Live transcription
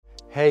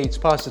Hey, it's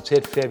Pastor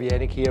Ted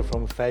Fabianic here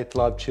from Faith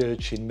Life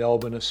Church in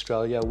Melbourne,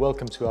 Australia.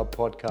 Welcome to our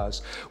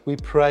podcast. We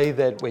pray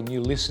that when you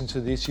listen to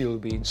this, you'll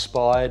be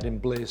inspired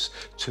and blessed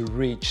to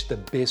reach the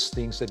best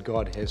things that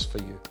God has for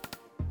you.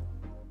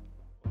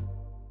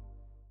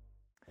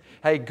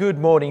 Hey, good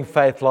morning,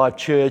 Faith Life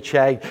Church.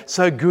 Hey,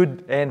 so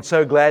good and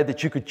so glad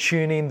that you could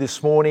tune in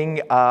this morning.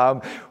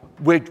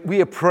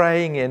 We are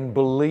praying and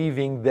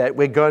believing that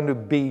we're going to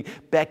be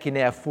back in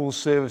our full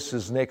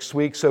services next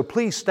week. So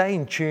please stay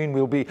in tune.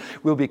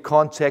 We'll be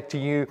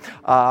contacting you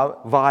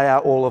via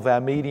all of our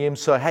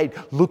mediums. So hey,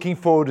 looking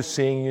forward to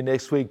seeing you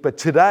next week. But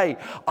today,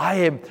 I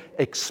am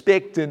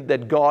expectant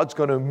that God's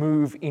going to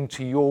move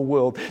into your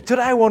world.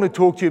 Today, I want to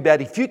talk to you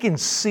about if you can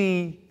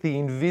see the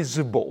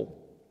invisible.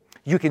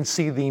 You can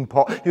see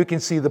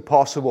the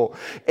possible.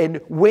 And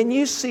when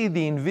you see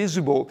the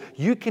invisible,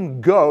 you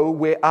can go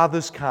where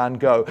others can't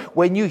go.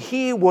 When you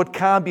hear what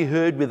can't be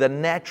heard with a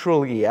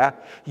natural ear,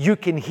 you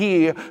can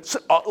hear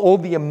all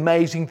the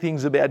amazing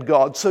things about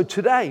God. So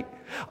today,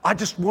 I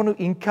just want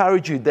to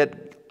encourage you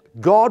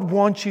that God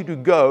wants you to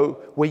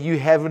go where you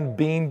haven't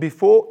been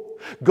before.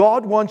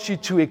 God wants you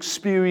to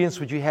experience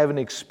what you haven't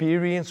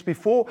experienced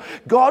before.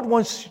 God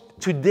wants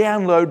to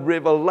download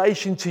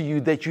revelation to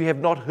you that you have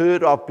not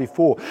heard of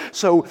before.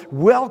 So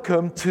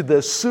welcome to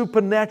the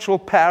supernatural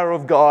power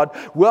of God.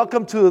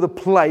 Welcome to the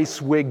place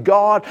where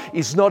God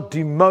is not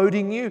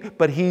demoting you,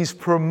 but He's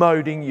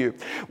promoting you.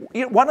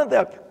 One of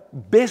the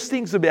best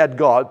things about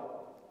God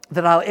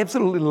that I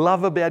absolutely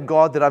love about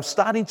God, that I'm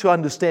starting to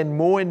understand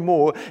more and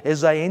more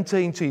as I enter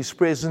into His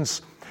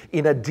presence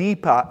in a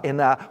deeper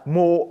and a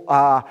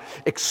more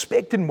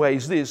expectant way,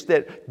 is this,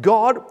 that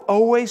God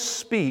always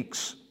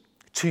speaks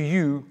to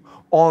you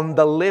on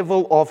the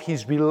level of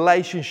His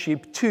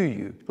relationship to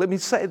you. Let me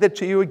say that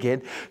to you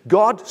again.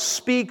 God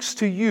speaks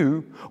to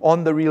you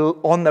on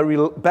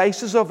the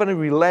basis of a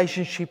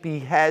relationship He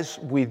has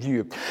with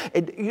you.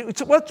 And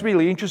it's what's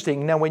really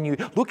interesting. Now, when you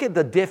look at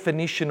the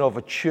definition of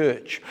a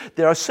church,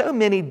 there are so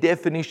many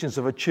definitions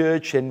of a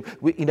church, and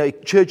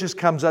churches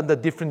comes under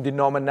different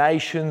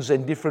denominations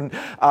and different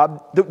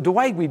the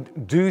way we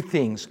do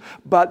things.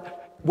 But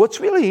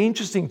what's really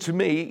interesting to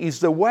me is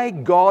the way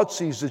God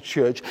sees the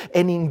church.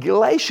 And in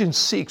Galatians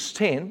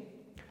 6:10,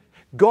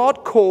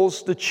 God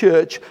calls the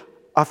church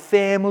a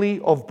family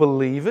of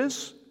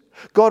believers.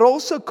 God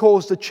also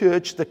calls the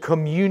church the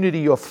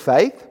community of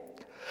faith.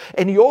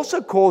 And He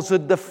also calls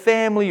it the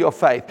family of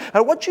faith. And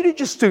I want you to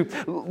just to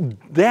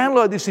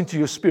download this into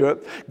your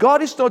spirit.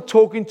 God is not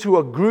talking to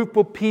a group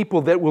of people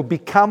that will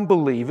become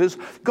believers.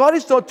 God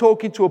is not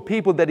talking to a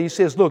people that He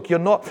says, look,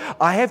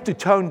 I have to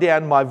tone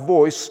down my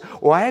voice,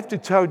 or I have to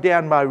tone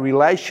down my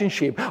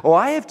relationship, or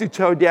I have to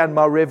tone down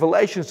my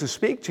revelations to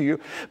speak to you.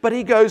 But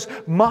He goes,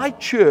 my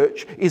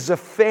church is a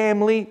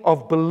family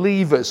of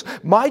believers.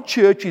 My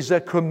church is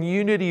a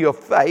community of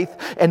faith,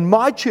 and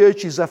my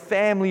church is a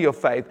family of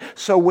faith.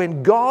 So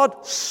when God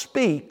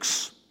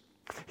speaks,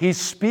 He's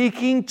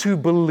speaking to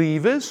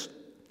believers.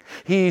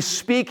 He's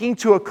speaking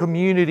to a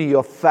community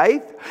of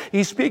faith.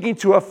 He's speaking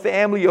to a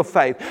family of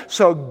faith.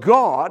 So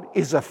God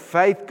is a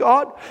faith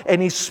God,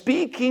 and He's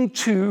speaking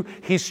to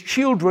His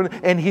children,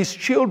 and His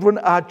children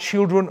are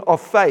children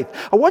of faith.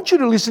 I want you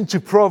to listen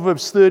to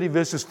Proverbs 30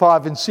 verses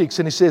 5 and 6,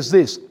 and it says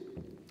this: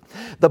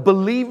 the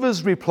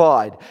believers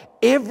replied,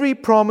 every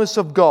promise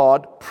of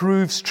God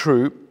proves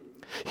true.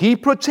 He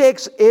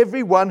protects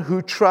everyone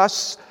who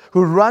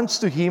runs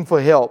to Him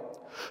for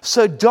help.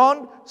 So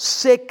don't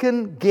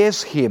second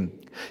guess Him.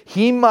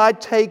 He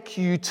might take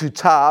you to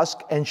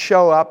task and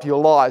show up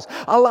your lies.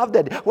 I love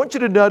that. I want you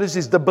to notice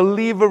this. The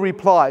believer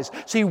replies.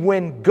 See,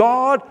 when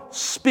God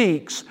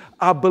speaks,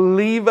 a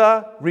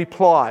believer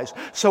replies.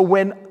 So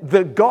when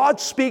God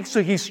speaks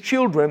to His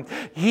children,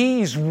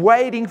 He is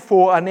waiting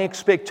for an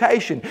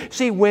expectation.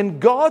 See, when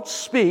God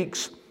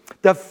speaks,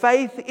 the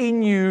faith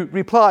in you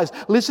replies.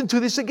 Listen to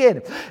this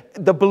again.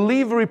 The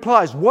believer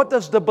replies. What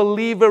does the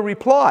believer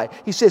reply?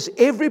 He says,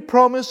 every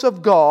promise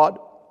of God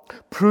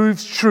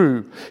proves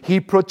true. He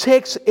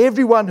protects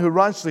everyone who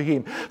runs to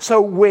Him. So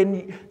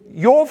when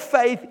your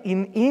faith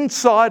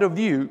inside of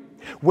you,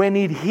 when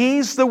it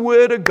hears the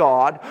word of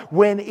God,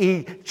 when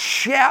you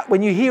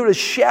hear a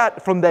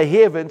shout from the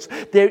heavens,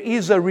 there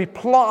is a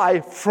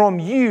reply from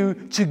you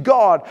to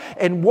God.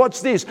 And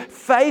what's this?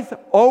 Faith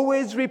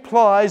always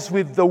replies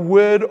with the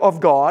word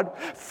of God.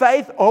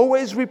 Faith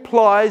always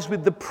replies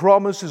with the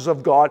promises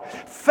of God.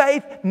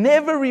 Faith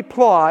never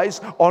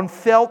replies on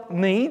felt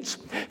needs.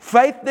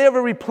 Faith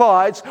never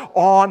replies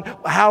on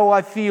how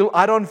I feel.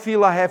 I don't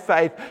feel I have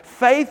faith.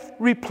 Faith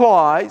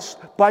replies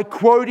by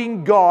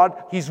quoting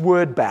God, His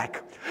word back.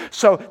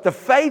 So the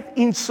faith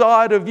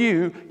inside of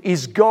you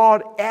is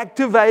God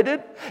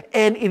activated,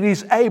 and it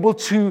is able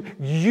to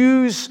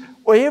use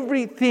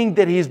everything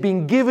that has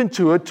been given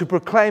to it to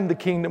proclaim the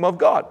kingdom of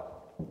God.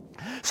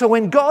 So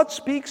when God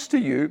speaks to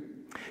you,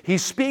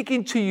 He's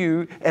speaking to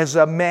you as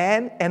a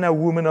man and a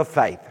woman of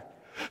faith.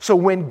 So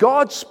when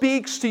God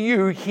speaks to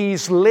you,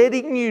 He's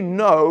letting you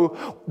know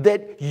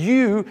that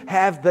you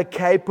have the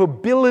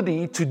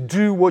capability to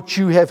do what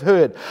you have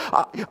heard.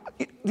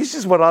 This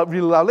is what I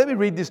really love. Let me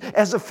read this.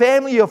 As a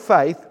family of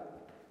faith,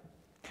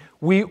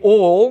 we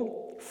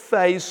all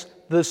face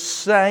the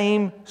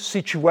same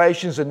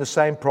situations and the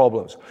same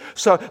problems.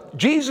 So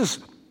Jesus,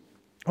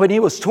 when He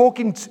was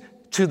talking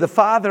to the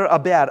Father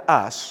about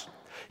us,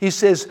 He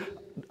says,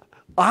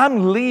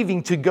 I'm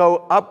leaving to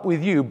go up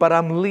with you, but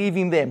I'm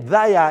leaving them.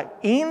 They are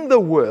in the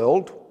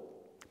world,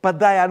 but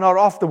they are not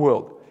of the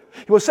world.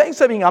 He was saying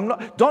something,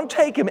 don't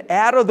take them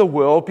out of the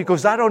world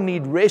because they don't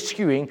need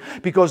rescuing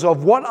because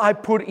of what I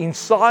put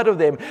inside of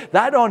them.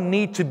 They don't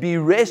need to be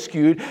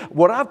rescued.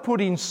 What I've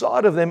put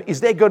inside of them is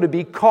they're going to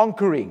be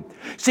conquering.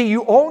 See,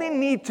 you only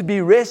need to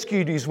be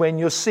rescued is when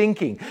you're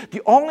sinking.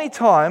 The only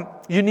time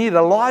you need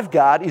a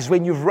lifeguard is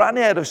when you've run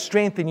out of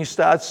strength and you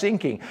start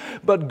sinking.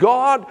 But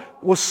God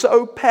was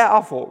so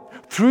powerful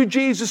through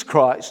Jesus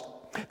Christ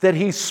that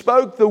He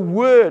spoke the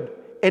word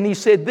and He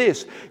said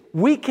this,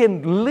 we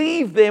can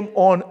leave them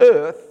on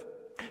earth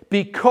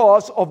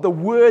because of the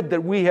word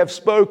that we have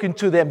spoken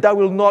to them. They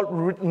will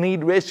not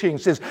need rescuing.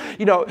 It says,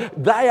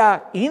 they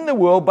are in the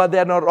world, but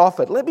they're not of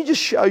it. Let me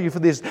just show you for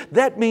this.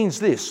 That means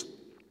this,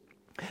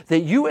 that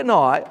you and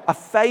I are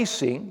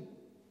facing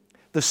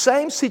the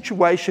same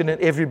situation that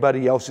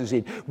everybody else is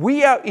in.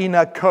 We are in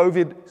a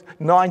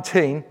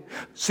COVID-19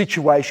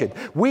 situation.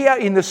 We are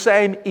in the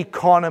same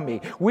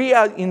economy. We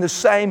are in the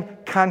same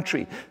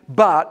country.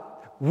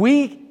 But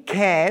we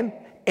can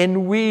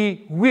and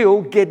we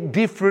will get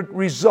different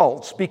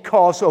results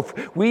because of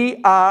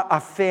we are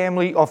a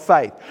family of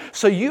faith.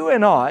 So you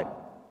and I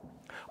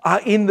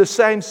are in the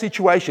same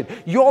situation.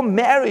 Your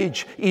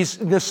marriage is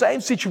in the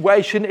same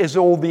situation as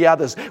all the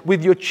others.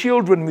 With your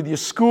children, with your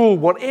school,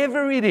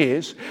 whatever it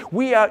is,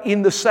 we are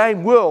in the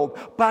same world.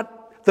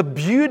 But the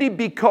beauty,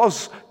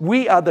 because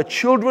we are the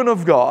children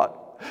of God,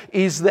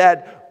 is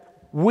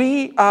that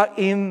we are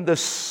in the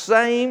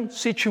same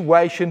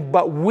situation,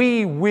 but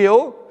we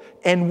will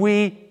and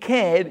we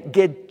can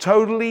get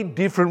totally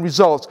different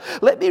results.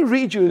 Let me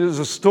read you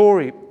a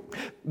story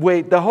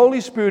where the Holy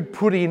Spirit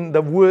put in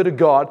the Word of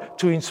God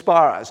to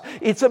inspire us.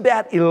 It's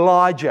about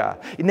Elijah.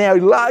 Now,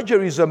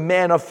 Elijah is a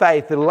man of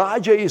faith.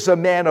 Elijah is a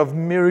man of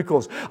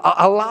miracles.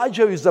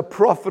 Elijah is a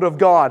prophet of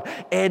God.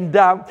 And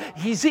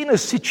he's in a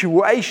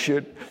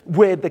situation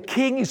where the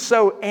king is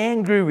so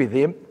angry with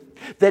him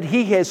that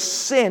he has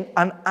sent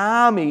an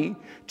army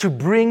to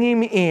bring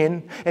him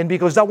in, and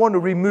because they want to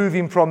remove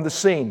him from the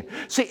scene.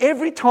 See,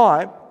 every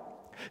time,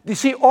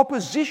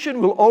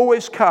 opposition will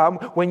always come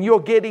when you're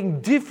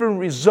getting different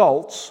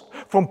results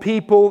from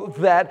people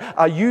that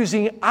are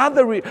using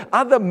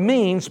other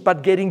means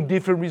but getting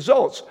different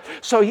results.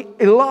 So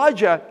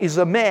Elijah is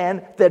a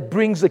man that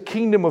brings the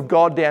kingdom of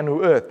God down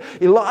to earth.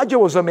 Elijah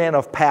was a man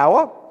of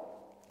power.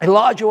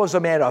 Elijah was a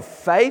man of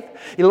faith.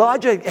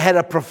 Elijah had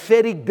a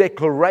prophetic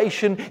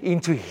declaration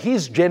into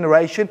his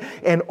generation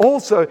and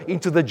also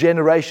into the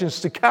generations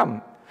to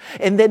come.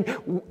 And then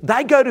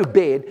they go to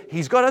bed.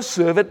 He's got a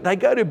servant. They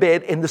go to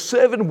bed and the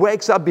servant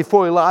wakes up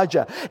before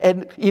Elijah.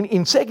 And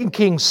in 2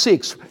 Kings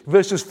 6,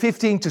 verses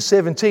 15 to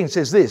 17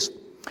 says this,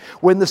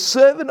 when the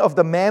servant of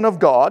the man of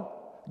God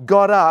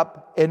got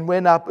up and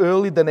went up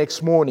early the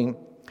next morning,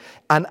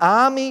 an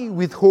army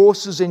with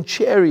horses and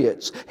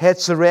chariots had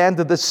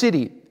surrounded the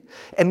city.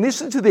 And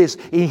listen to this.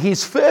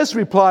 His first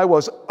reply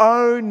was,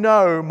 "Oh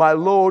no, my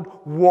Lord,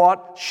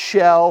 what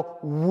shall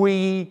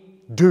we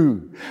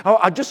do?"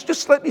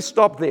 Just let me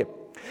stop there.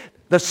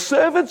 The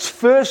servant's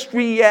first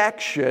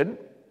reaction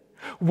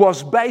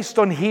was based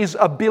on his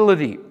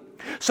ability.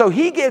 So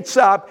he gets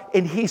up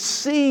and he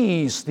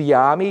sees the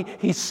army,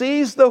 he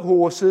sees the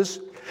horses,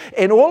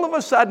 and all of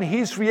a sudden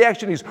his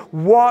reaction is,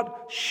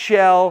 "What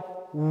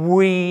shall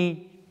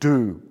we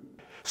do?"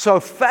 So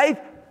faith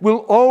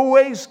will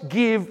always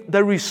give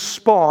the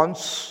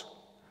response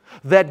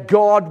that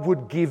God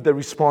would give the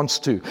response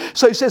to.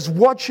 So he says,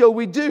 "What shall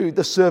we do?"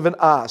 the servant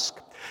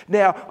asked.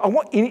 Now,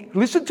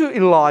 listen to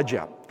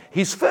Elijah.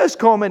 His first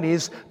comment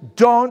is,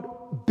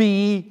 "Don't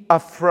be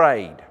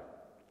afraid."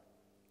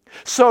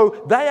 So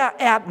they are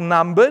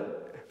outnumbered.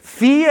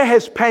 Fear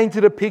has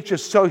painted a picture.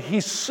 So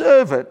his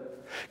servant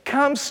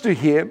comes to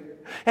him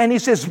and he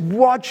says,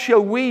 "What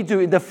shall we do?"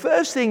 And the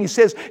first thing he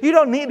says, you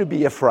don't need to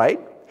be afraid.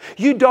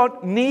 You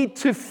don't need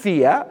to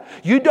fear.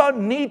 You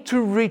don't need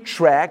to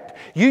retract.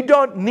 You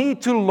don't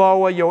need to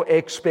lower your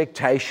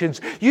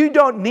expectations. You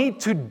don't need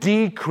to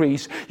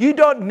decrease. You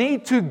don't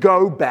need to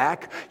go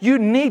back. You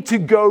need to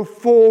go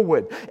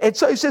forward. And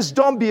so he says,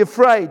 "Don't be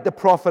afraid," the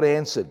prophet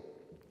answered.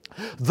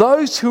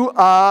 "Those who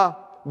are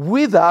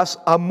with us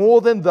are more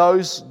than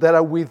those that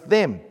are with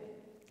them."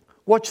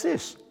 Watch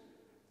this.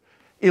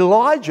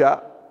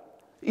 Elijah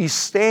is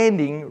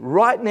standing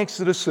right next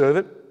to the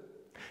servant.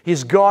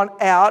 He's gone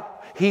out.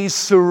 He's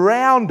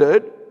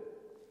surrounded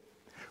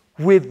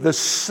with the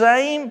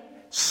same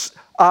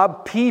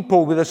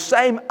people, with the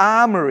same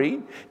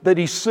armory that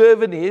his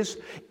servant is,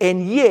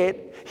 and yet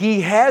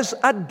he has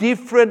a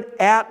different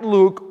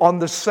outlook on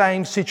the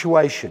same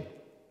situation.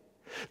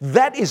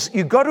 That is,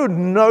 you've got to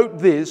note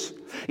this,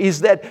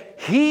 is that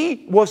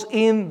he was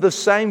in the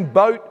same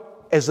boat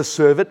as the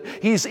servant.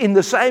 He's in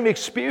the same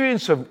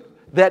experience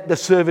that the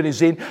servant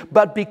is in,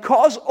 but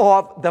because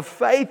of the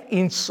faith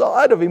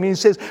inside of him, he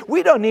says,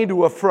 we don't need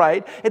to be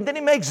afraid. And then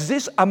he makes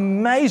this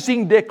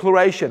amazing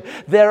declaration.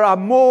 There are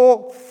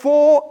more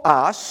for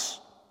us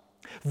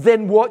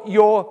than what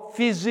your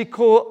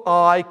physical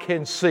eye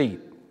can see.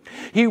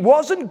 He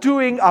wasn't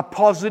doing a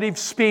positive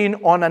spin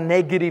on a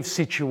negative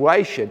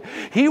situation.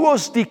 He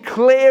was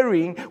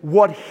declaring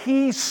what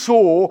he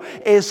saw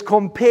as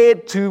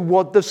compared to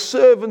what the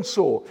servant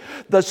saw.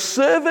 The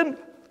servant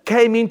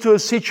came into a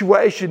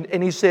situation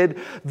and he said,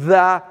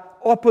 the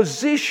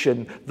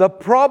opposition, the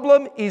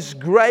problem is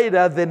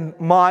greater than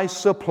my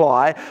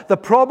supply. The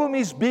problem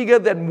is bigger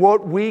than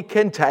what we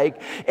can take.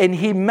 And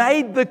he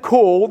made the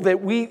call that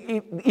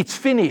it's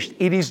finished.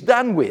 It is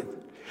done with.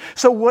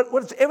 So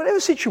whatever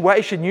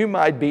situation you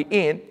might be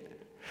in,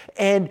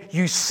 and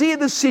you see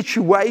the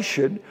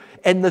situation,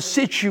 and the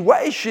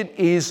situation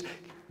is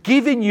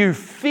giving you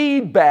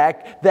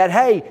feedback that,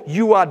 hey,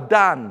 you are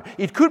done.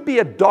 It could be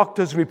a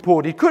doctor's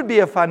report. It could be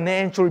a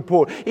financial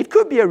report. It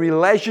could be a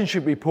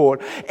relationship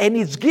report. And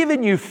it's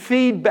giving you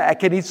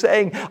feedback, and it's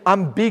saying,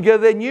 I'm bigger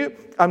than you.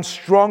 I'm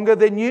stronger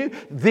than you.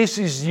 This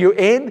is your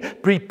end.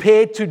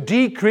 Prepare to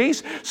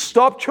decrease.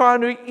 Stop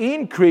trying to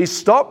increase.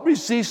 Stop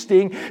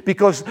resisting,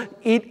 because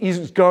it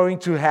is going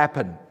to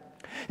happen.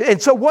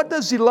 And so what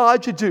does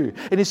Elijah do?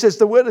 And he says,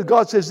 the word of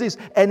God says this,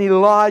 and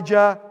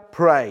Elijah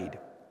prayed.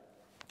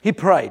 He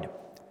prayed.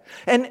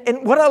 And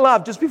what I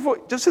love,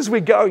 just as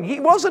we're going, he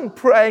wasn't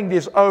praying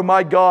this, oh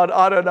my God,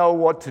 I don't know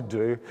what to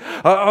do.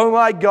 Oh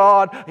my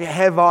God,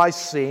 have I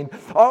sinned?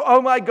 Oh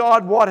my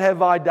God, what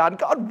have I done?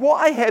 God,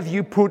 why have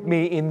you put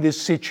me in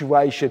this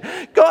situation?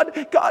 God,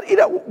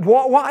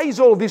 why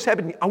is all this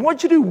happening? I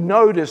want you to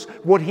notice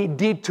what he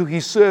did to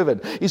his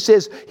servant. He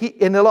says,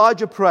 and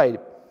Elijah prayed,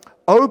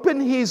 open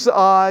his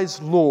eyes,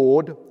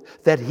 Lord,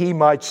 that he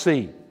might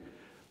see.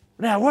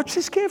 Now watch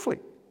this carefully.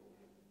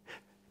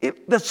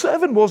 The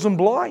servant wasn't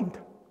blind.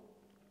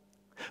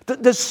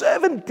 The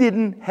servant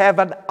didn't have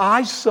an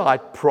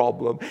eyesight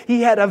problem.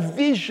 He had a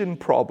vision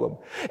problem.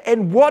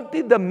 And what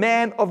did the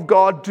man of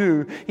God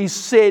do? He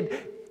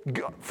said,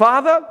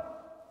 Father,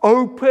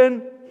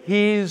 open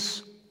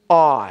his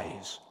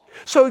eyes.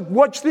 So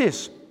watch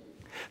this.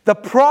 The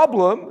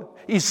problem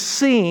is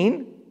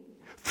seen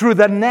through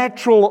the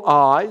natural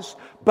eyes,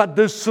 but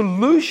the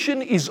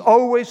solution is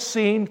always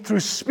seen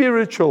through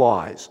spiritual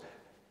eyes.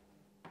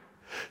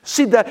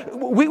 See,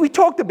 we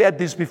talked about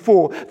this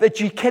before,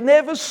 that you can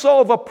never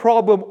solve a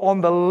problem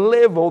on the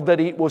level that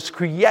it was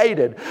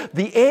created.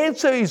 The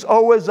answer is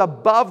always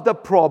above the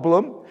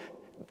problem,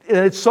 and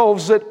it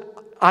solves it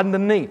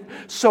underneath.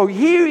 So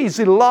here is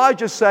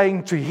Elijah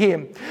saying to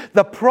him,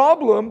 the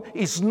problem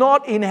is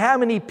not in how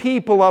many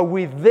people are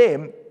with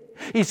them.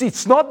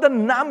 It's not the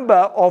number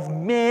of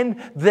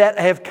men that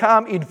have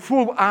come in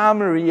full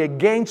armory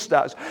against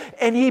us.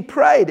 And he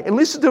prayed, and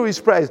listen to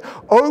his prayers.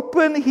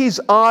 Open his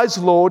eyes,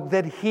 Lord,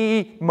 that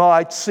he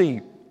might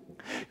see.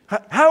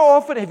 How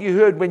often have you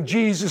heard when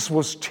Jesus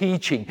was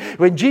teaching,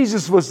 when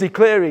Jesus was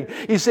declaring,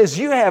 he says,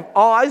 you have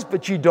eyes,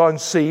 but you don't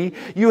see.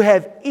 You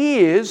have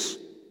ears,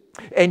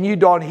 and you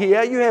don't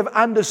hear. You have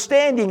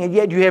understanding, and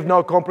yet you have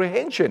no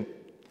comprehension.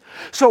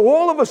 So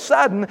all of a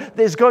sudden,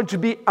 there's going to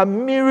be a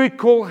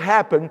miracle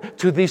happen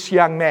to this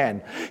young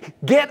man.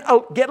 Get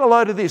a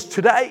load of this.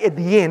 Today, at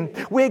the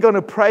end, we're going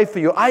to pray for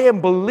you. I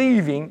am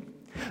believing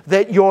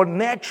that your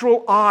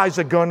natural eyes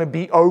are going to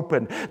be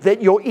open,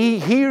 that your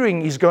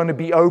hearing is going to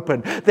be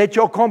open, that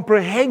your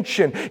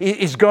comprehension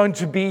is going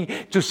to be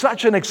to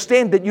such an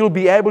extent that you'll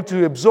be able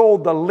to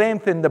absorb the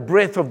length and the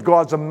breadth of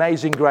God's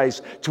amazing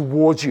grace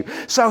towards you.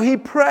 So he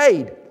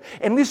prayed.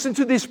 And listen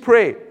to this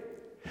prayer.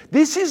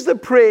 This is the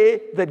prayer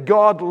that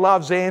God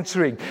loves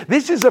answering.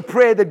 This is a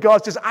prayer that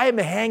God says, I am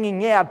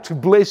hanging out to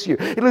bless you.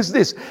 It was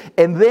this.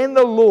 And then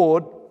the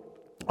Lord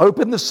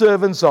opened the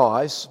servant's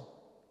eyes,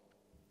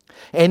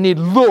 and he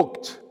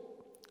looked,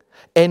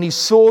 and he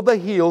saw the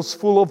hills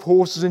full of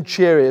horses and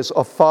chariots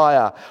of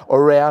fire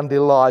around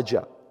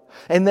Elijah.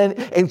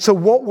 And so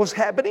what was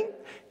happening?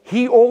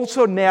 He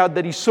also, now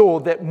that he saw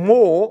that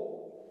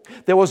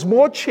there was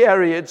more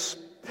chariots,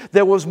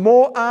 there was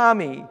more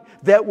army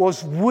that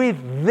was with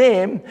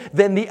them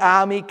than the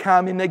army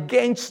coming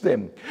against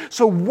them.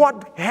 So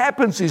what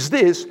happens is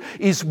this,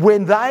 is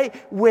when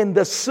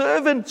the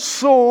servant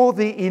saw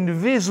the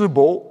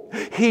invisible,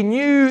 he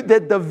knew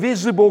that the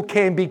visible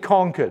can be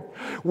conquered.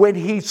 When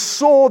he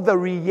saw the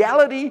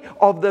reality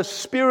of the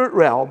spirit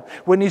realm,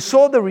 when he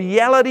saw the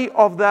reality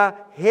of the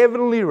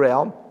heavenly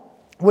realm,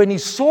 when he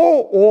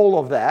saw all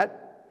of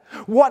that,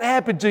 What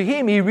happened to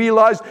him? He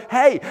realized,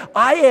 hey,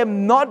 I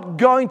am not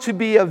going to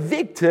be a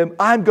victim.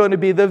 I'm going to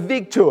be the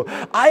victor.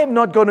 I am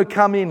not going to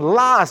come in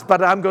last,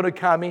 but I'm going to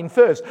come in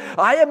first.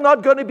 I'm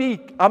not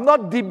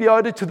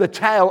demoted to the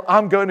tail.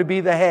 I'm going to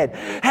be the head.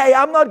 Hey,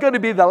 I'm not going to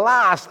be the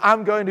last.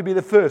 I'm going to be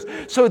the first.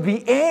 So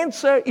the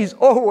answer is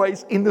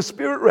always in the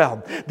spirit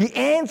realm. The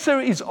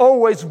answer is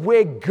always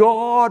where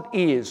God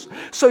is.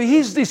 So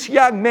here's this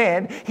young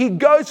man. He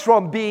goes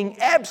from being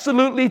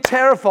absolutely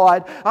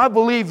terrified. I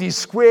believe he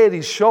squared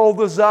his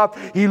shoulders up.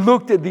 He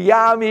looked at the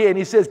army and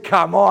he says,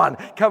 come on.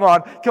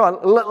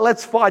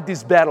 Let's fight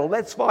this battle.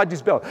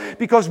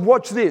 Because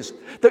watch this.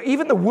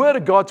 Even the Word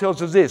of God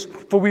tells us this.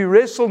 For we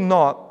wrestle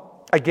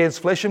not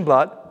against flesh and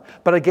blood,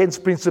 but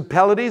against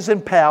principalities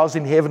and powers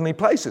in heavenly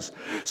places.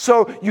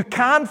 So you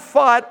can't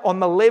fight on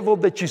the level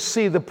that you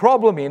see the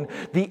problem in.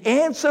 The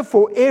answer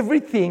for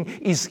everything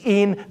is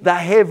in the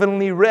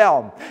heavenly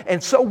realm.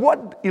 And so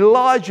what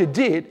Elijah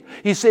did,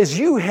 he says,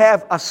 you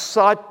have a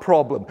sight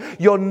problem.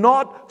 You're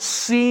not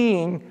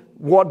seeing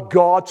what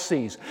God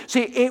sees.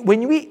 See,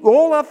 when we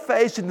all are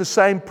facing the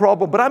same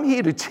problem, but I'm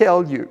here to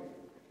tell you,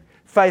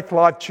 Faith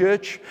Life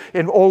Church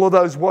and all of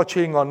those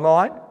watching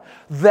online,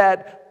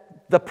 that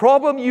the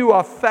problem you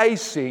are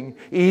facing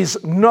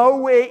is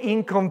nowhere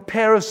in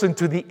comparison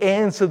to the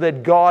answer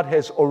that God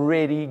has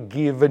already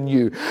given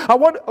you. I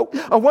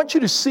want you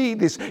to see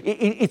this.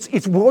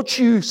 It's what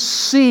you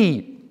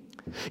see.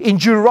 In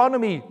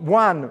Deuteronomy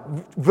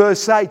 1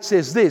 verse 8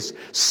 says this,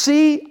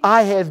 see,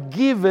 I have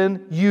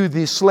given you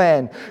this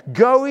land.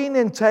 Go in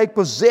and take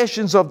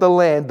possessions of the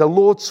land the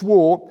Lord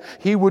swore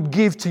he would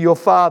give to your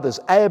fathers,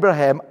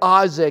 Abraham,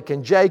 Isaac,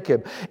 and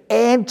Jacob,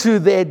 and to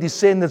their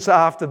descendants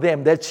after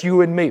them. That's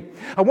you and me.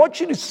 I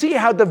want you to see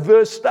how the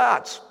verse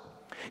starts.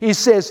 He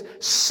says,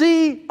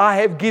 see, I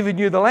have given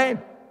you the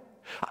land.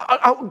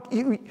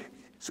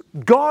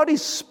 God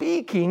is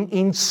speaking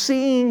in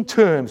seeing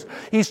terms.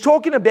 He's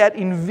talking about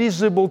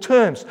invisible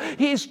terms.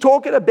 He's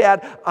talking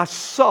about a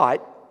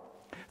sight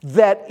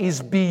that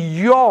is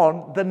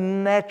beyond the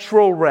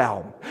natural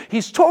realm.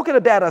 He's talking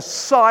about a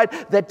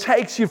sight that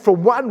takes you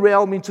from one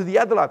realm into the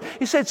other realm.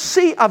 He said,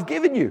 see, I've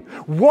given you.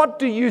 What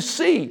do you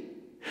see?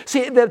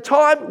 See, at that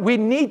time, we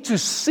need to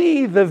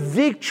see the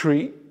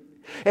victory.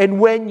 And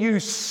when you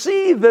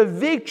see the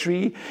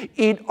victory,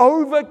 it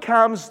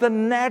overcomes the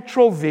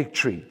natural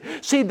victory.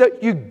 See,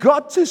 that you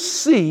got to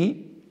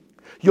see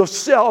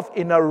yourself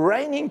in a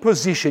reigning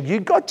position. You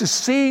got to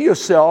see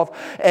yourself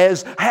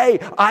as, hey,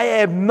 I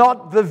am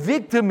not the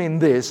victim in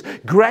this.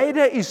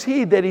 Greater is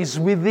he that is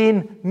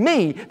within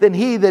me than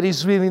he that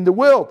is within the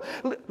world.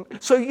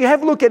 So you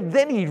have a look at,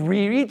 then he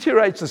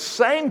reiterates the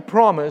same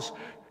promise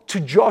to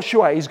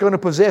Joshua. He's going to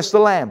possess the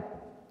land.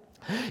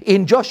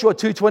 In Joshua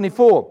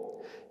 2:24,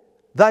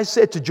 they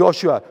said to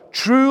Joshua,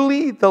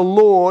 truly the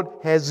Lord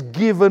has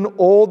given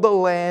all the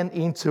land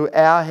into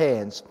our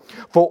hands,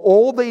 for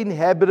all the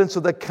inhabitants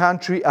of the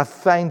country are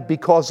faint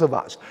because of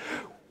us.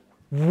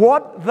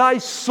 What they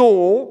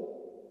saw,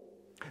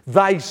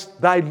 they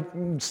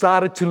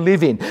started to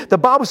live in. The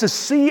Bible says,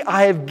 see,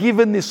 I have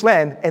given this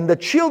land. And the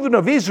children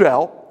of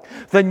Israel,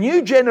 the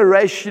new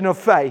generation of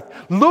faith,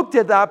 looked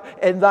it up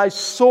and they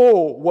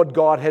saw what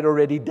God had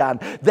already done.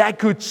 They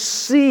could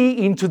see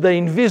into the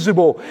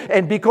invisible.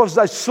 And because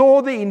they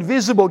saw the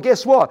invisible,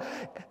 guess what?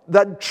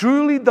 That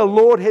truly the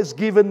Lord has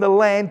given the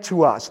land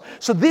to us.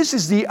 So this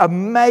is the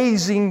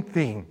amazing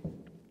thing.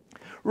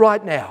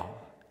 Right now,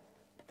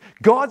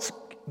 God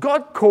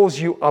calls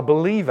you a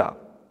believer.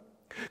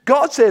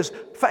 God says,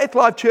 Faith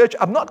Life Church,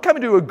 I'm not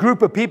coming to a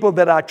group of people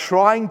that are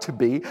trying to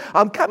be.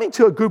 I'm coming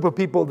to a group of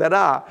people that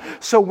are.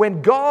 So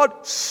when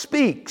God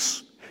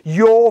speaks,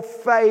 your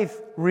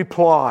faith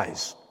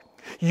replies.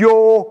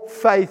 Your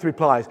faith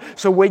replies.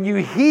 So when you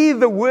hear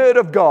the word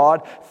of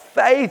God,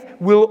 faith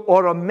will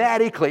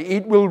automatically,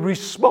 it will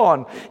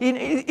respond.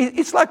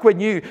 It's like when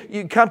you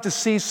come to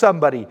see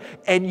somebody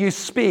and you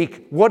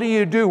speak. What do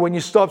you do when you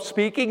stop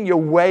speaking? You're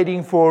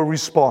waiting for a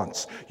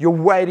response. You're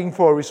waiting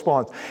for a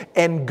response.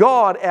 And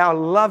God, our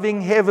loving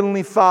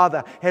Heavenly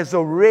Father, has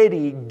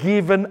already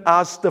given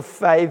us the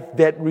faith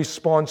that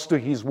responds to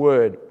His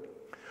word.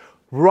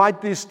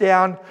 Write this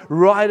down.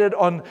 Write it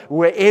on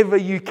wherever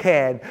you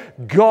can.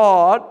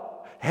 God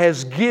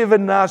has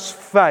given us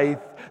faith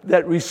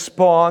that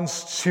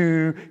responds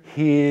to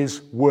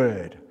His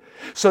word.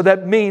 So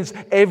that means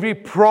every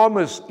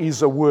promise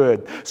is a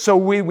word. So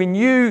when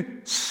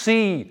you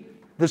see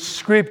the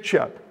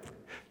scripture,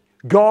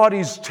 God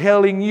is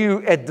telling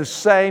you at the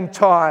same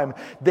time,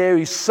 there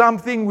is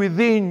something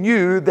within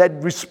you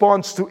that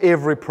responds to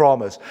every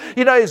promise.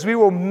 You know, as we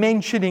were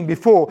mentioning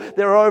before,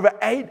 there are over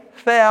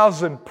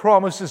 8,000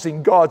 promises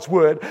in God's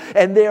word,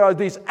 and there are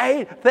these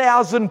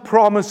 8,000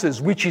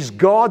 promises, which is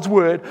God's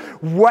word,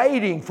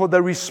 waiting for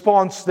the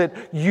response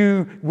that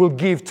you will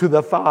give to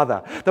the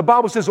Father. The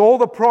Bible says all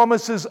the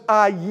promises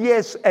are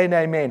yes and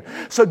amen.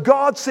 So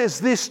God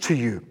says this to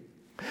you,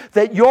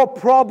 that your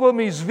problem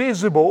is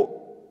visible,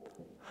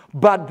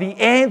 But the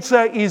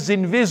answer is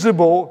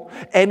invisible,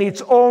 and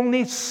it's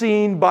only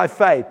seen by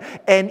faith.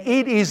 And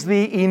it is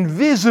the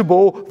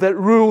invisible that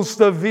rules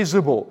the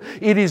visible.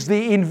 It is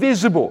the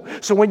invisible.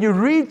 So when you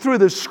read through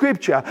the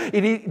scripture,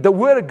 the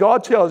Word of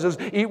God tells us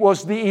it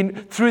was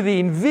through the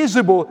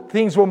invisible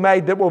things were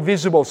made that were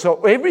visible.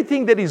 So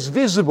everything that is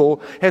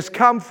visible has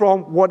come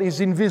from what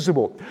is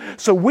invisible.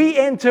 So we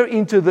enter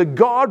into the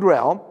God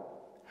realm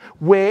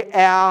where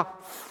our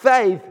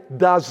faith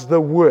does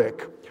the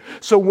work.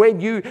 So when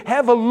you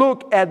have a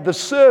look at the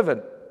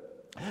servant,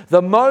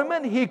 the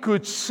moment he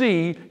could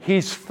see,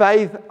 his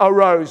faith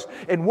arose.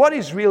 And what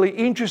is really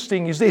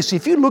interesting is this.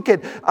 If you look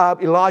at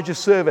Elijah's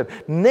servant,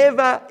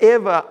 never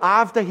ever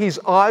after his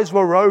eyes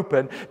were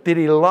open did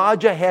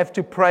Elijah have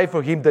to pray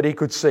for him that he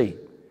could see.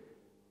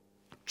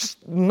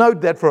 Just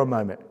note that for a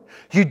moment.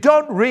 You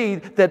don't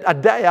read that a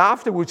day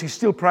afterwards he's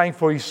still praying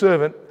for his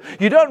servant.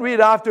 You don't read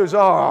afterwards,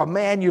 oh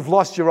man, you've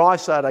lost your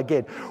eyesight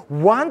again.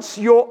 Once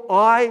your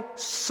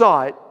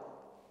eyesight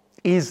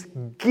is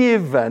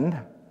given,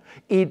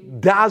 it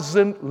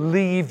doesn't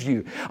leave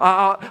you.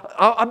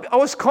 I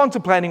was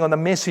contemplating on the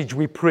message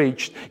we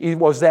preached. It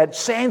was that,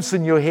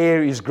 Samson, your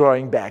hair is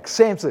growing back.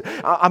 Samson,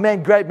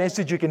 great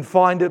message. You can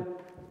find it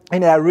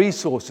in our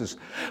resources.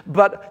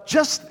 But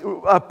just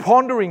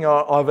pondering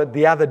of it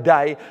the other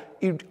day,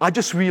 I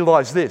just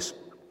realized this,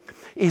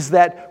 is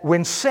that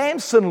when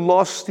Samson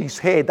lost his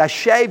hair, they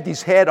shaved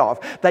his head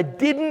off. They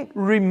didn't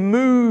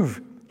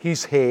remove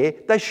his hair,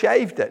 they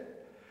shaved it.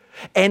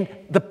 And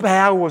the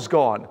power was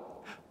gone.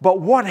 But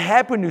what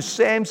happened to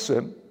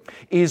Samson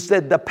is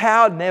that the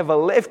power never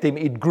left him,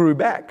 it grew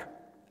back.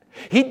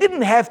 He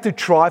didn't have to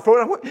try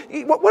for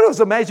it. What was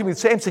amazing with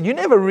Samson, you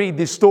never read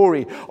this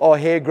story, oh,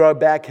 hair grow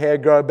back,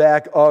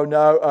 oh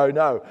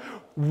no.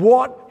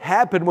 What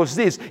happened was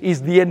this,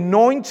 is the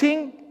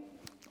anointing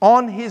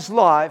on his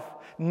life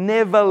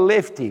never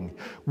left him.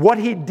 What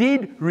he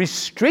did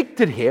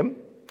restricted him,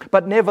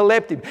 but never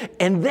left him.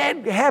 And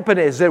that happened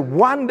as that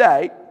one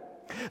day,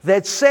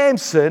 that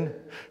Samson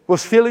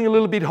was feeling a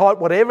little bit hot,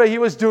 whatever he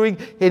was doing,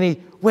 and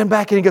he went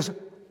back and he goes,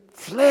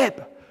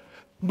 flip,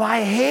 my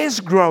hair's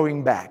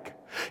growing back.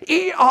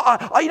 You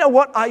know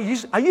what? I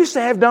used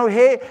to have no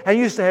hair, I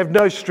used to have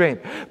no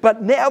strength.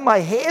 But now my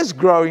hair's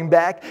growing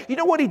back. You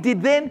know what he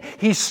did then?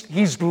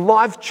 His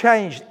life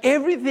changed.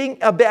 Everything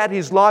about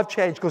his life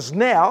changed because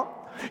now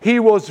he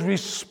was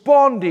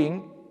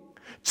responding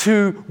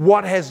to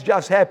what has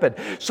just happened.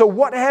 So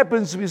what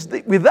happens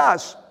with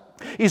us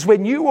is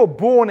when you were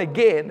born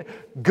again,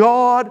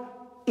 God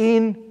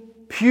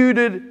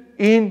imputed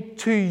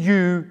into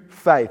you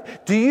faith.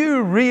 Do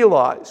you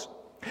realize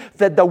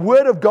that the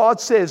Word of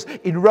God says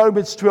in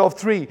Romans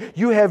 12:3,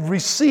 you have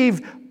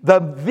received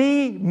the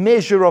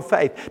measure of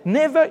faith?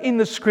 Never in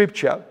the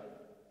Scripture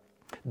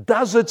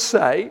does it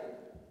say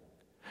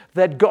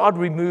that God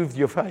removed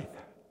your faith.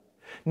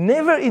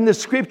 Never in the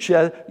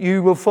Scripture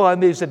you will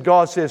find this, that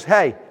God says,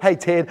 hey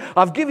Ted,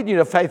 I've given you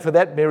the faith for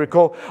that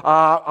miracle.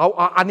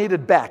 I need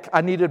it back.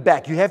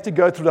 You have to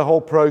go through the whole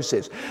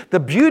process. The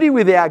beauty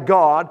with our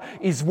God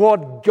is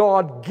what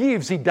God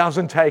gives, He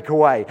doesn't take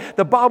away.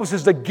 The Bible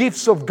says the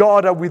gifts of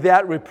God are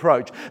without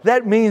reproach.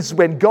 That means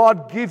when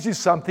God gives you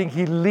something,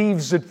 He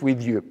leaves it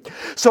with you.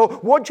 So I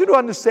want you to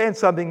understand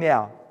something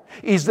now,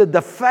 is that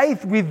the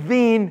faith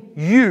within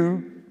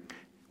you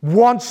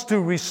wants to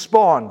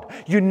respond.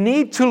 You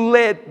need to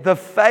let the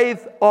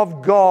faith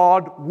of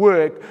God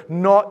work,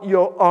 not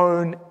your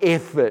own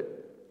effort.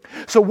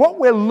 So what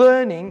we're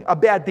learning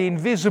about the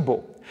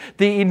invisible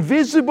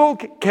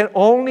can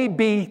only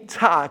be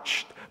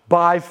touched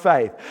by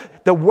faith.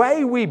 The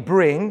way we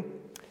bring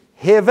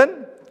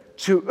heaven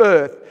to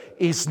earth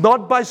is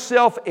not by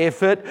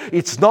self-effort.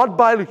 It's not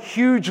by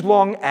huge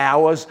long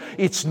hours.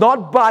 It's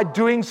not by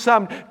doing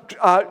some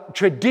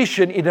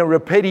tradition in a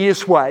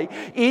repetitious way.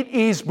 It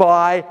is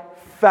by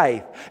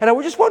faith. And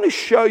I just want to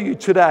show you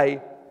today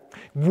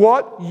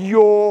what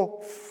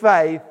your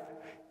faith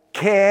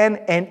can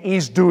and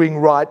is doing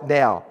right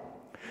now.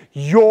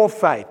 Your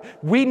faith.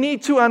 We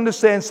need to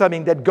understand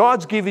something, that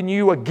God's given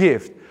you a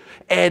gift.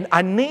 And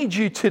I need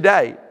you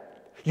today.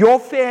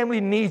 Your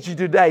family needs you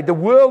today. The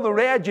world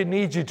around you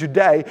needs you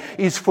today,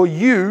 is for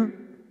you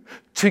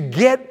to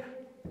get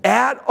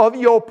out of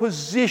your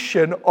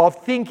position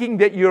of thinking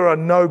that you're a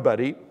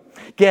nobody.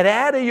 Get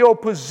out of your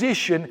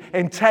position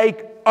and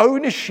take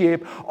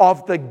ownership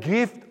of the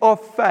gift of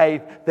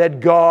faith that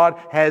God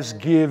has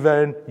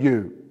given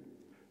you.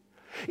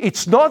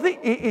 It's not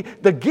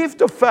the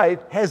gift of faith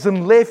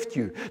hasn't left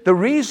you. The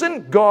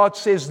reason God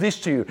says this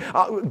to you,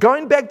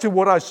 going back to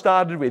what I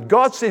started with,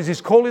 God says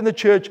He's calling the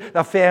church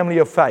a family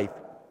of faith.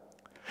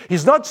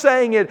 He's not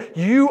saying it,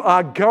 you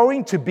are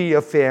going to be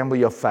a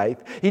family of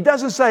faith. He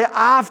doesn't say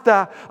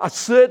after a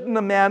certain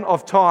amount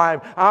of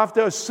time,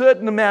 after a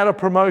certain amount of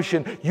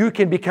promotion, you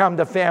can become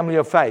the family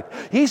of faith.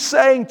 He's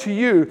saying to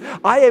you,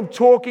 I am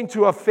talking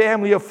to a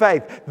family of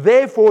faith.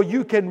 Therefore,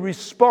 you can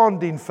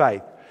respond in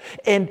faith.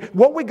 And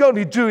what we're going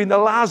to do in the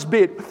last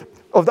bit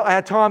of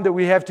our time that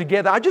we have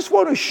together, I just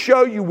want to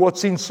show you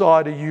what's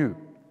inside of you.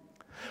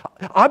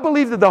 I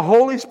believe that the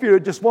Holy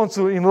Spirit just wants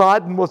to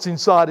enlighten what's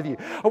inside of you.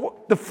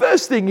 The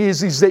first thing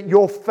is that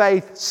your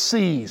faith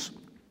sees.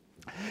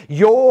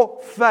 Your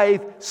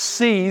faith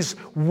sees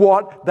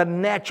what the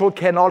natural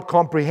cannot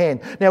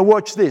comprehend. Now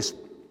watch this.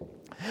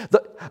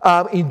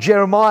 In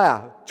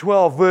Jeremiah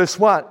 12 verse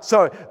 1,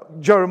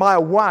 Jeremiah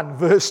 1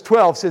 verse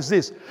 12 says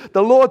this.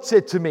 The Lord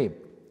said to me,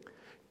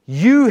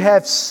 "You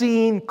have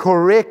seen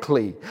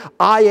correctly.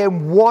 I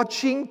am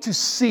watching to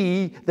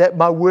see that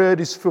my word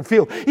is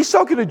fulfilled." He's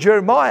talking to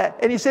Jeremiah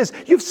and he says,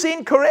 "You've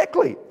seen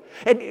correctly."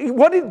 And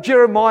what did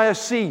Jeremiah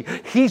see?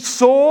 He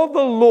saw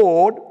the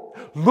Lord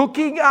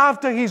looking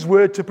after his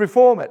word to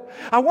perform it.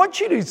 I want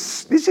you to,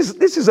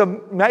 this is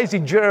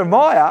amazing.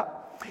 Jeremiah,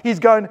 he's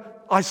going,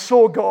 "I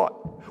saw God."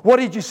 What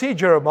did you see,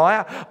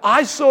 Jeremiah?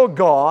 I saw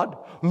God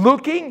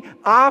looking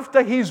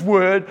after his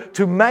word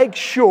to make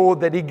sure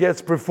that it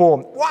gets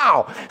performed.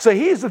 Wow. So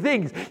here's the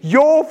thing.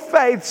 Your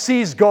faith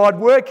sees God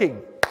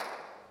working.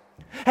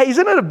 Hey,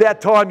 isn't it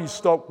about time you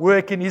stop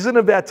working? Isn't it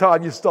about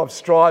time you stop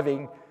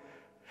striving?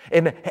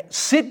 And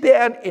sit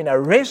down in a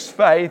rest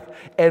faith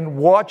and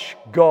watch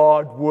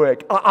God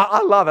work.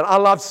 I love it. I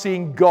love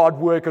seeing God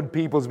work on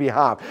people's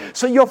behalf.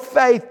 So your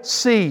faith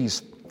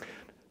sees.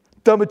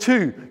 Number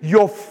 2,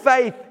 your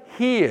faith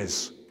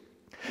hears.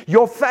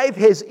 Your faith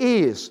has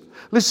ears.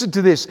 Listen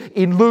to this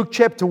in Luke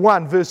chapter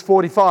 1 verse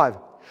 45.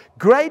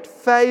 "Great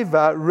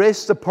favor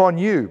rests upon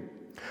you,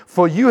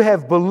 for you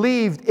have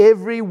believed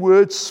every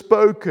word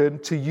spoken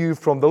to you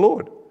from the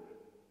Lord."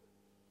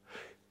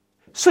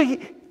 So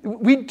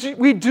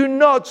we do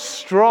not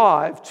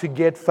strive to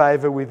get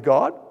favor with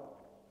God.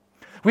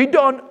 We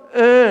don't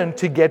earn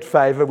to get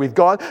favor with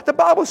God. The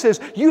Bible says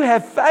you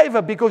have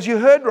favor because you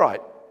heard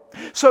right.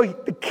 So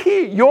the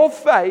key, your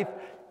faith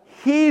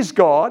hears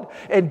God,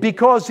 and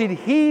because it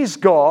hears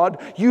God,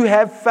 you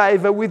have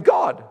favor with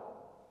God.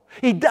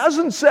 It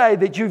doesn't say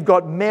that you've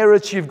got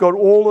merits, you've got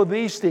all of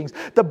these things.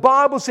 The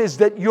Bible says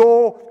that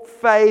your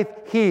faith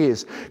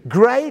hears.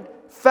 Great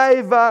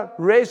favor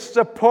rests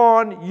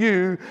upon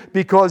you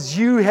because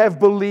you have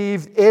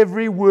believed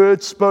every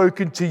word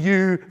spoken to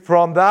you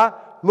from the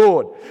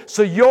Lord.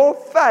 So your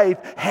faith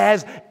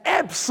has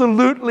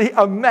absolutely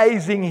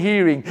amazing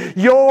hearing.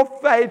 Your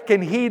faith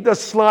can hear the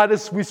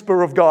slightest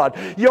whisper of God.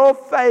 Your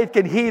faith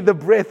can hear the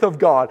breath of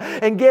God.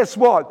 And guess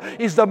what?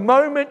 Is the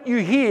moment you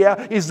hear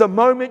is the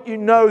moment you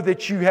know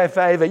that you have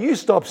favor. You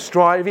stop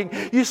striving.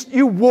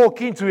 You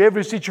walk into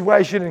every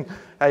situation and,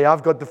 hey,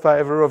 I've got the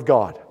favor of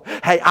God.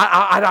 Hey,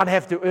 I don't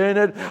have to earn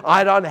it.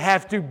 I don't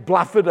have to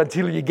bluff it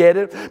until you get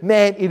it.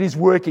 Man, it is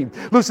working.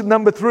 Listen,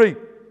 number 3,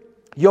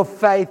 your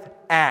faith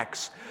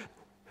acts.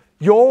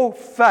 Your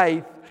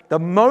faith, the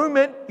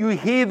moment you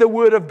hear the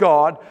word of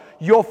God,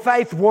 your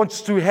faith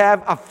wants to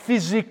have a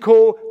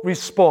physical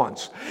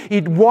response.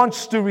 It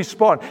wants to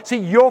respond. See,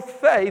 your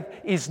faith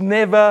is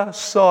never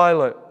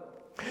silent.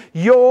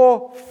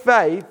 Your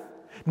faith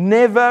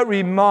never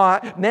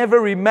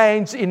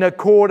remains in a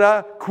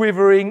corner,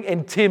 quivering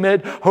and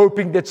timid,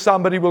 hoping that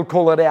somebody will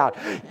call it out.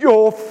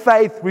 Your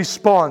faith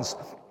responds.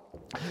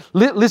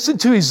 Listen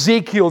to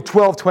Ezekiel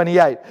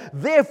 12:28.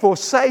 "Therefore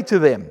say to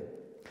them,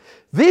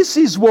 this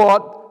is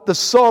what the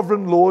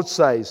sovereign Lord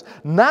says.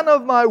 None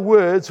of my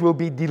words will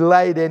be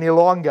delayed any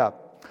longer.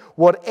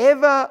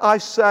 Whatever I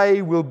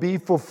say will be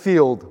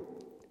fulfilled,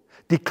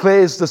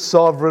 declares the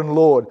sovereign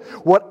Lord."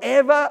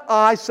 Whatever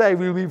I say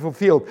will be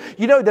fulfilled.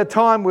 You know, the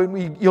time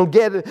when you'll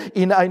get it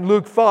in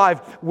Luke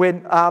 5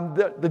 when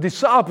the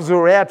disciples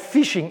were out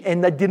fishing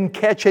and they didn't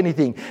catch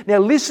anything. Now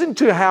listen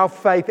to how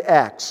faith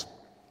acts.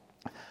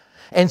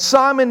 "And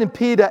Simon and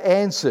Peter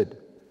answered."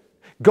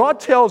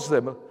 God tells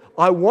them,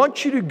 "I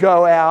want you to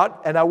go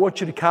out and I want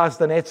you to cast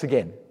the nets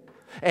again."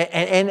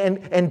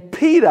 And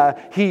Peter,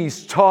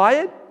 he's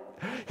tired.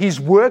 He's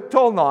worked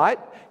all night.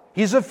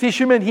 He's a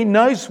fisherman. He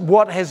knows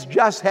what has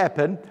just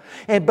happened.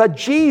 But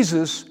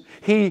Jesus,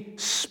 he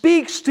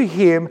speaks to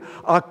him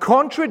a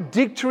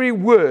contradictory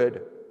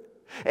word.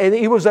 And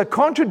it was a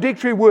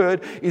contradictory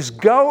word, is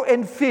go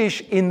and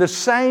fish in the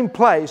same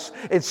place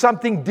and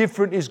something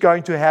different is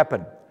going to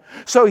happen.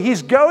 So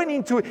he's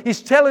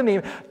telling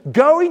him,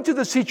 go into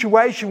the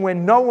situation where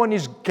no one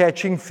is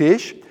catching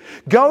fish.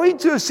 Go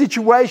into a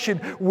situation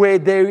where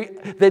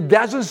there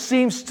doesn't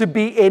seem to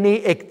be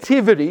any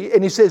activity.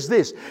 And he says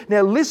this.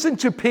 Now listen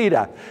to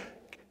Peter.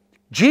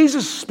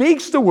 Jesus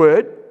speaks the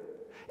word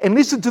and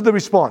listen to the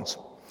response.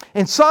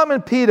 "And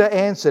Simon Peter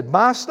answered,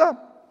 Master,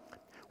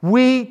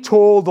 we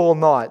toiled all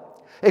night,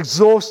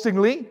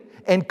 exhaustingly,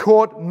 and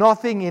caught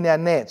nothing in our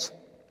nets.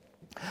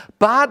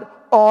 But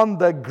on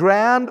the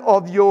ground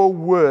of your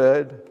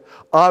word,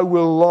 I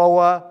will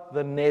lower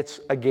the nets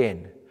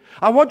again."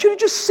 I want you to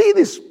just see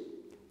this.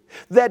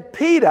 That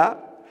Peter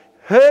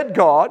heard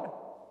God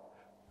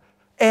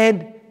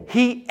and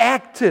he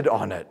acted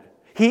on it.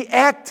 He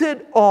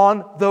acted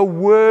on the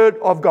word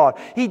of God.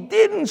 He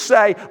didn't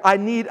say, "I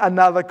need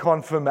another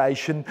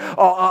confirmation.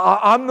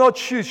 I'm not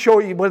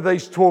sure whether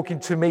he's talking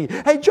to me.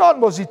 Hey,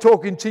 John, was he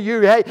talking to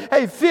you?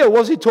 Hey, Phil,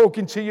 was he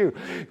talking to you?"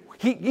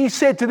 He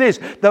said to this,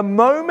 the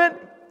moment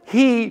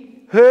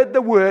he heard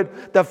the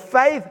word, the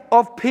faith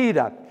of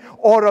Peter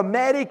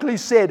automatically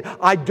said,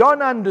 I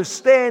don't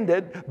understand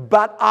it,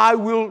 but I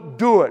will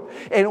do it.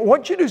 And I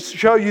want you to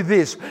show you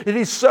this. It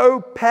is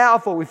so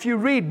powerful. If you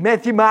read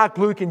Matthew, Mark,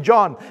 Luke, and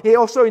John,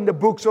 also in the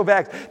books of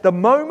Acts, the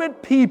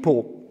moment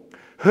people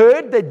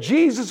heard that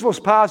Jesus was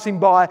passing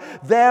by,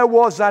 there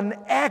was an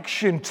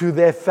action to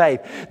their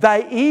faith.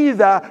 They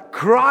either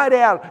cried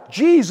out,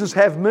 Jesus,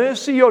 have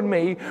mercy on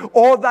me,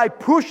 or they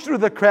pushed through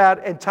the crowd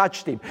and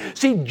touched him.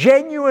 See,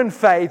 genuine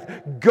faith,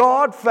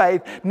 God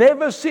faith,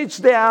 never sits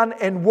down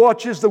and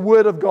watches the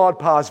word of God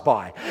pass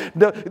by.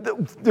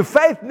 The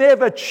faith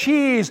never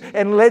cheers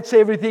and lets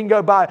everything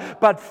go by,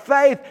 but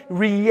faith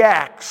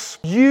reacts.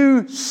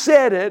 You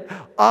said it,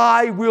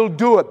 I will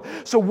do it.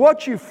 So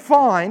what you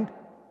find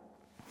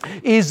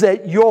is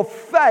that your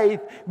faith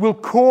will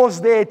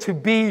cause there to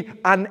be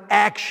an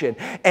action.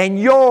 And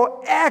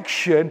your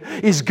action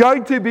is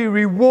going to be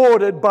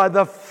rewarded by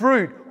the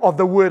fruit of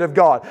the Word of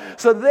God.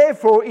 So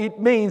therefore, it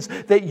means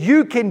that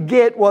you can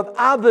get what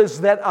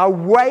others that are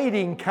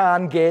waiting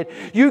can't get.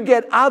 You're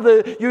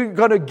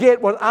going to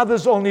get what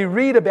others only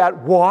read about.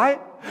 Why?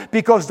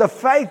 Because the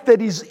faith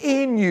that is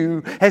in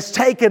you has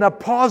taken a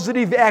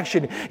positive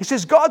action. He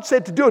says, God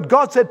said to do it.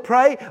 God said,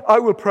 pray, I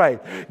will pray.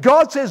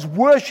 God says,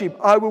 worship,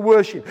 I will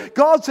worship.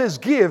 God says,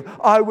 give,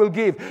 I will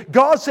give.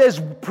 God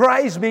says,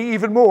 praise me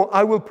even more,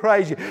 I will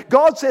praise you.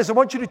 God says, I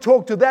want you to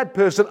talk to that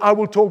person, I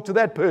will talk to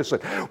that person.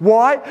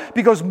 Why?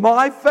 Because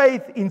my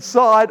faith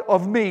inside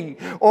of me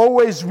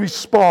always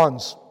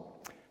responds.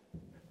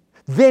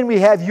 Then we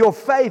have your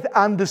faith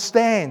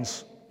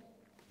understands.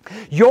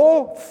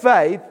 Your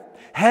faith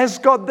has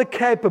got the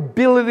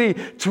capability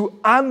to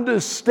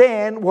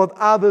understand what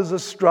others are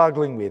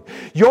struggling with.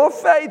 Your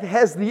faith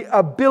has the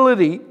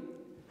ability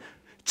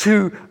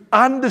to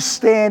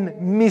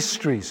understand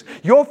mysteries.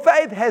 Your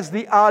faith has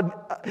the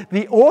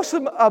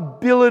awesome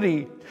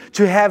ability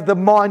to have the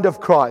mind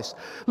of Christ.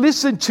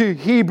 Listen to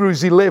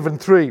Hebrews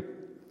 11:3.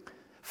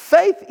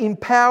 Faith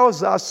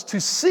empowers us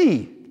to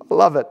see, I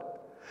love it,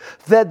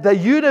 that the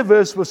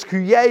universe was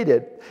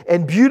created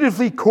and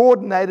beautifully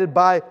coordinated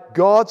by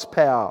God's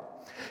power.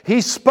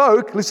 He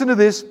spoke, listen to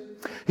this,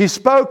 He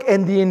spoke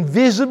and the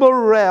invisible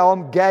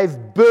realm gave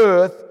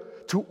birth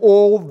to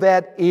all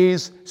that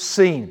is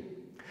seen.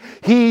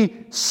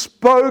 He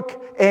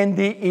spoke and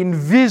the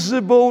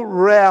invisible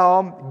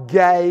realm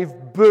gave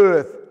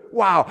birth.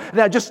 Wow.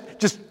 Now just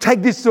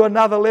take this to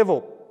another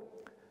level.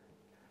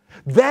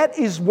 That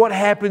is what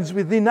happens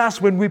within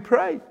us when we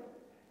pray.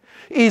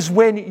 Is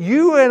when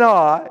you and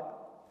I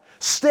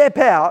step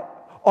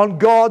out on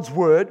God's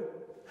word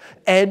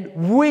and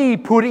we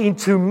put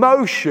into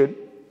motion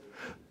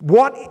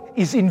what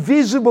is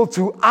invisible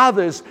to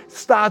others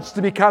starts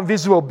to become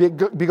visible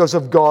because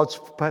of God's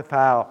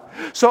power.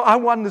 So I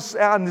want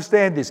to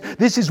understand this.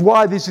 This is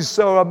why this is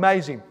so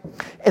amazing.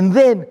 And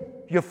then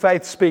your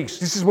faith speaks.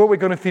 This is what we're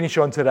going to finish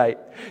on today.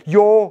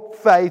 Your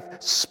faith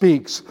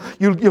speaks.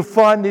 You'll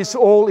find this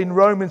all in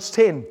Romans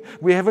 10.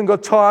 We haven't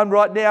got time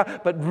right now,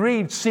 but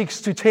read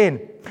 6 to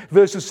 10,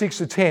 verses 6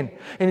 to 10.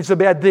 And it's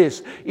about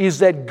this, is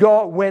that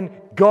when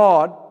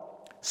God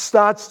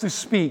starts to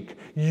speak,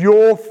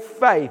 your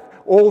faith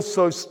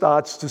also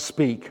starts to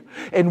speak.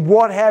 And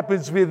what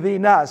happens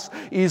within us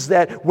is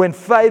that when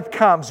faith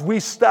comes, we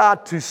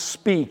start to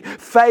speak.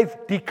 Faith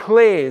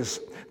declares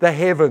the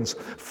heavens.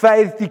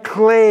 Faith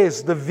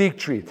declares the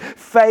victory.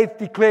 Faith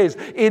declares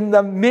in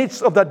the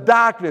midst of the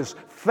darkness,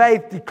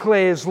 faith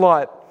declares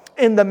light.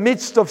 In the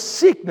midst of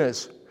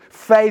sickness,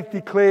 faith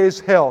declares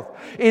health.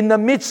 In the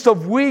midst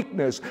of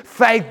weakness,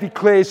 faith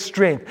declares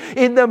strength.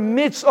 In the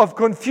midst of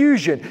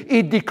confusion,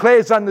 it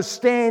declares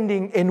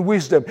understanding and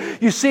wisdom.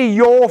 You see,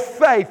 your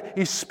faith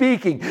is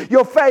speaking.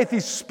 Your faith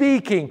is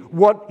speaking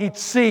what it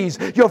sees.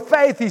 Your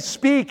faith is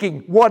speaking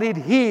what it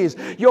hears.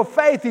 Your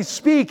faith is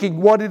speaking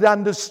what it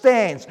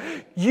understands.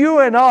 You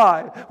and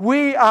I,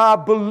 we are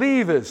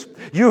believers.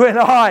 You and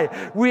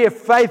I, we are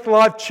Faith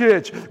Life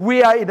Church.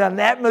 We are in an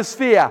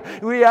atmosphere.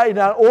 We are in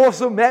an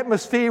awesome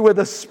atmosphere where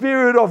the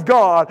Spirit of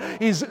God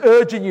is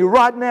urging you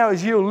right now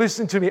as you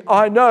listen to me.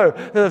 I know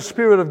that the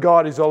Spirit of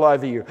God is all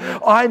over you.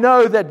 I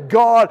know that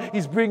God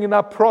is bringing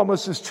up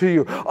promises to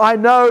you. I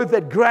know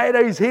that greater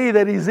is He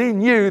that is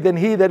in you than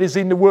he that is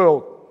in the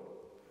world.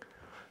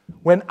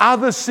 When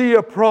others see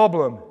a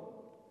problem,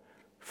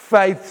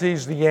 faith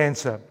sees the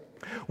answer.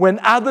 When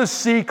others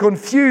see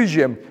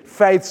confusion,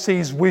 faith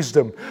sees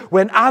wisdom.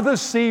 When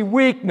others see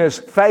weakness,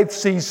 faith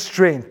sees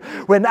strength.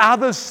 When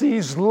others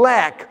sees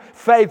lack,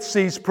 faith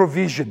sees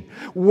provision.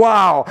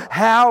 Wow,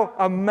 how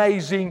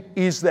amazing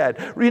is that?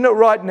 You know,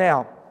 right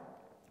now,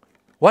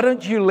 why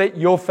don't you let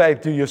your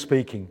faith do your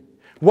speaking?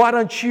 Why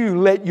don't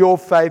you let your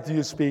faith do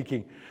your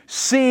speaking?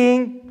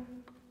 Seeing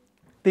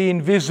the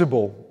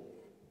invisible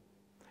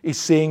is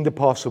seeing the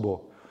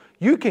possible.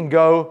 You can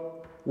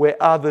go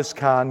where others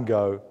can't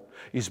go.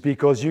 Is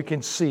because you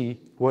can see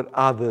what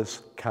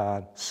others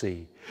can't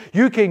see.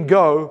 You can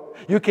go,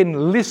 you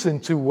can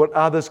listen to what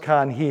others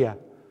can't hear.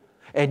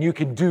 And you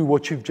can do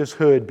what you've just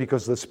heard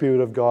because the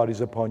Spirit of God is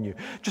upon you.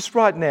 Just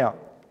right now,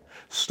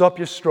 stop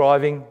your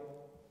striving.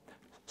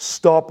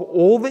 Stop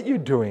all that you're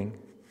doing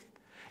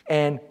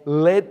and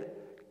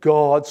let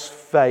God's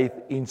faith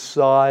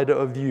inside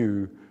of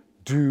you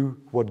do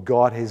what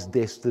God has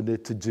destined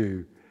it to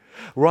do.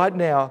 Right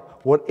now,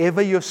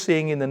 whatever you're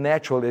seeing in the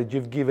natural that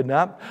you've given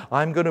up,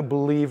 I'm going to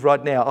believe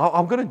right now.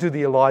 I'm going to do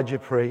the Elisha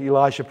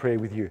prayer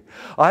with you.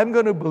 I'm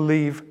going to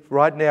believe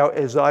right now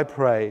as I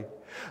pray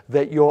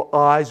that your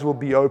eyes will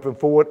be open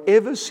for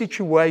whatever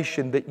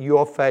situation that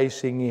you're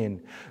facing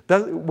in.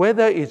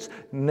 Whether it's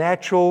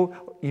natural,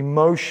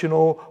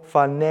 emotional,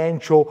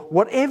 financial,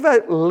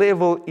 whatever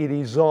level it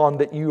is on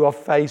that you are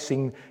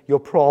facing your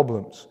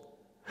problems.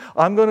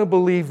 I'm going to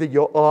believe that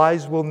your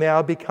eyes will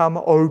now become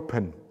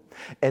open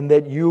and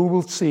that you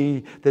will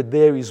see that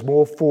there is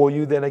more for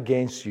you than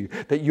against you,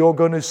 that you're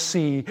going to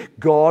see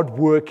God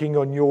working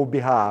on your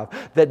behalf,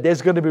 that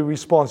there's going to be a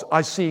response.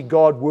 I see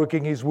God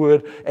working His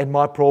word and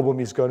my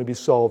problem is going to be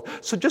solved.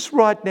 So just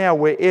right now,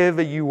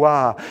 wherever you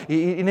are,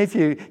 and if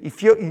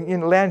you're in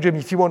the lounge room,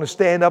 if you want to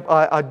stand up,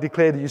 I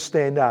declare that you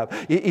stand up.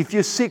 If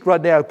you're sick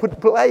right now,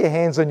 lay your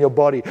hands on your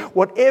body.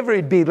 Whatever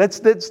it be, let's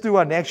do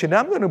an action.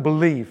 I'm going to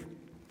believe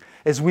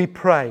as we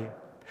pray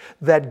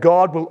that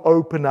God will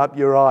open up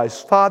your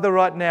eyes. Father,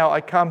 right now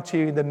I come to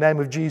you in the name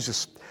of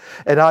Jesus,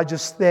 and I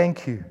just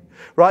thank you.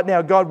 Right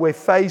now, God, we're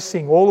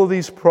facing all of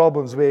these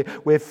problems.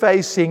 We're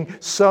facing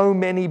so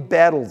many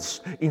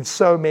battles in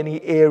so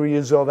many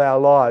areas of our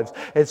lives.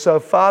 And so,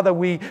 Father,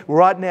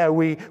 right now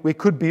we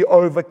could be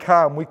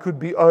overcome. We could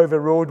be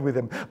overawed with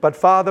them. But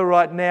Father,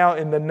 right now,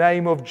 in the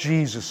name of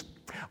Jesus,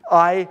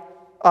 I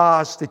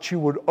ask that you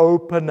would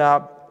open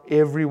up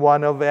every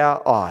one of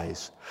our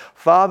eyes.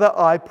 Father,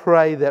 I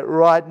pray that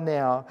right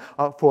now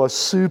for a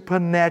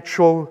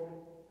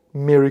supernatural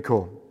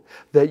miracle,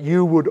 that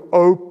you would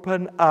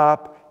open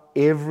up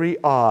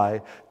every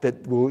eye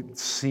that will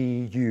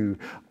see you.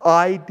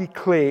 I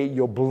declare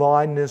your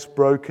blindness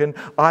broken.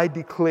 I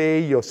declare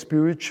your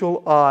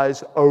spiritual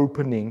eyes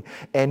opening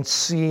and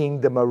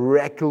seeing the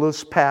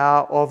miraculous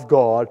power of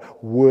God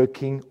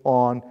working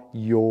on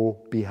your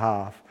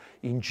behalf.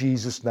 In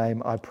Jesus'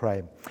 name I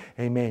pray.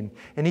 Amen.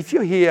 And if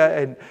you're here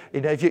and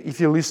if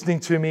you're listening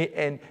to me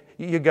and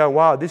you go,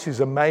 wow, this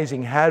is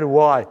amazing. How do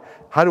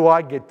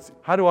I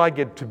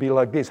get to be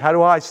like this? How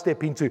do I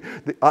step into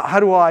how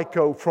do I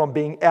go from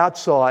being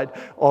outside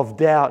of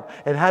doubt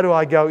and how do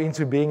I go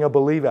into being a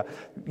believer?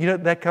 You know,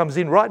 that comes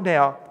in right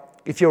now.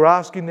 If you're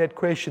asking that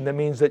question, that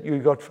means that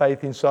you've got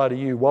faith inside of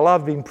you. While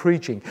I've been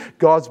preaching,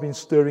 God's been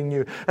stirring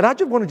you. And I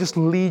just want to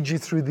lead you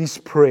through this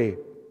prayer.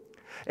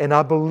 And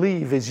I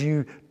believe as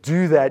you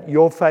do that,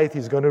 your faith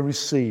is going to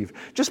receive.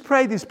 Just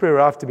pray this prayer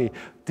after me.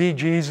 Dear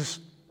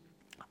Jesus,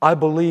 I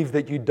believe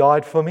that you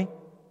died for me.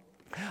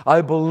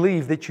 I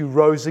believe that you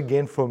rose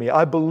again for me.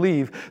 I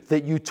believe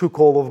that you took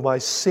all of my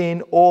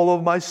sin, all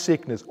of my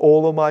sickness,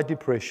 all of my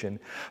depression.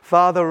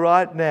 Father,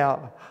 right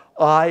now,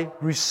 I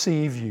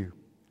receive you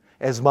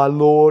as my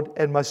Lord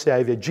and my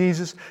Savior.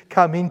 Jesus,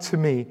 come into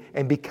me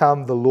and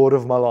become the Lord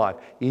of my life.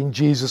 In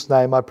Jesus'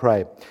 name I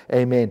pray.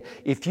 Amen.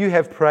 If you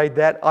have prayed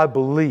that, I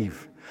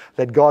believe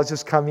that God's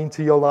just come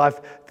into your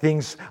life.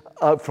 Things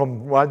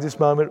from right this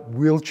moment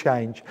will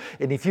change.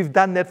 And if you've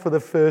done that for the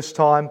first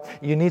time,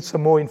 you need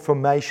some more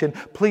information,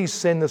 please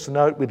send us a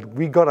note.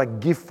 We got a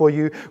gift for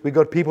you. We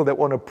got people that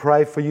want to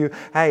pray for you.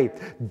 Hey,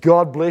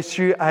 God bless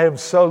you. I am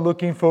so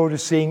looking forward to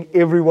seeing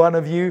every one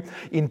of you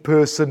in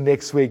person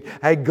next week.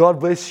 Hey, God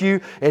bless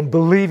you and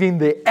believing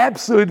the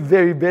absolute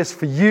very best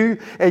for you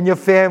and your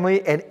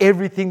family and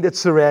everything that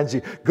surrounds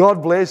you.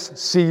 God bless.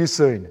 See you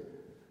soon.